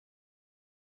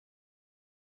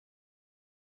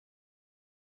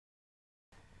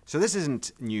So this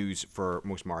isn't news for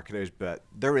most marketers, but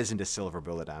there isn't a silver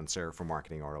bullet answer for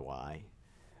marketing ROI.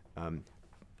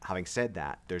 Having said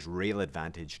that, there's real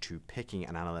advantage to picking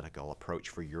an analytical approach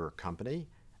for your company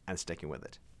and sticking with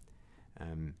it.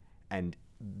 And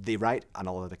the right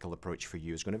analytical approach for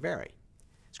you is going to vary.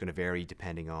 It's going to vary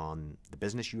depending on the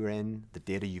business you're in, the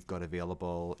data you've got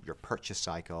available, your purchase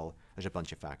cycle. There's a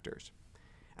bunch of factors.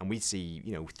 And we see,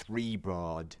 three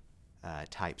broad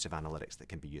types of analytics that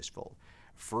can be useful.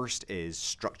 First is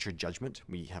structured judgment.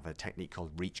 We have a technique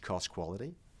called reach, cost,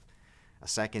 quality. A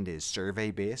second is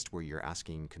survey-based, where you're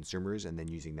asking consumers and then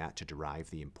using that to derive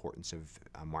the importance of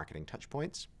marketing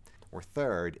touchpoints. Or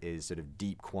third is sort of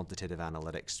deep quantitative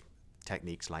analytics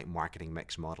techniques like marketing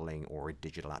mix modeling or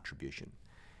digital attribution.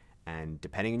 And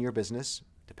depending on your business,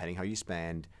 depending how you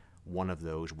spend, one of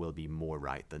those will be more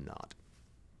right than not.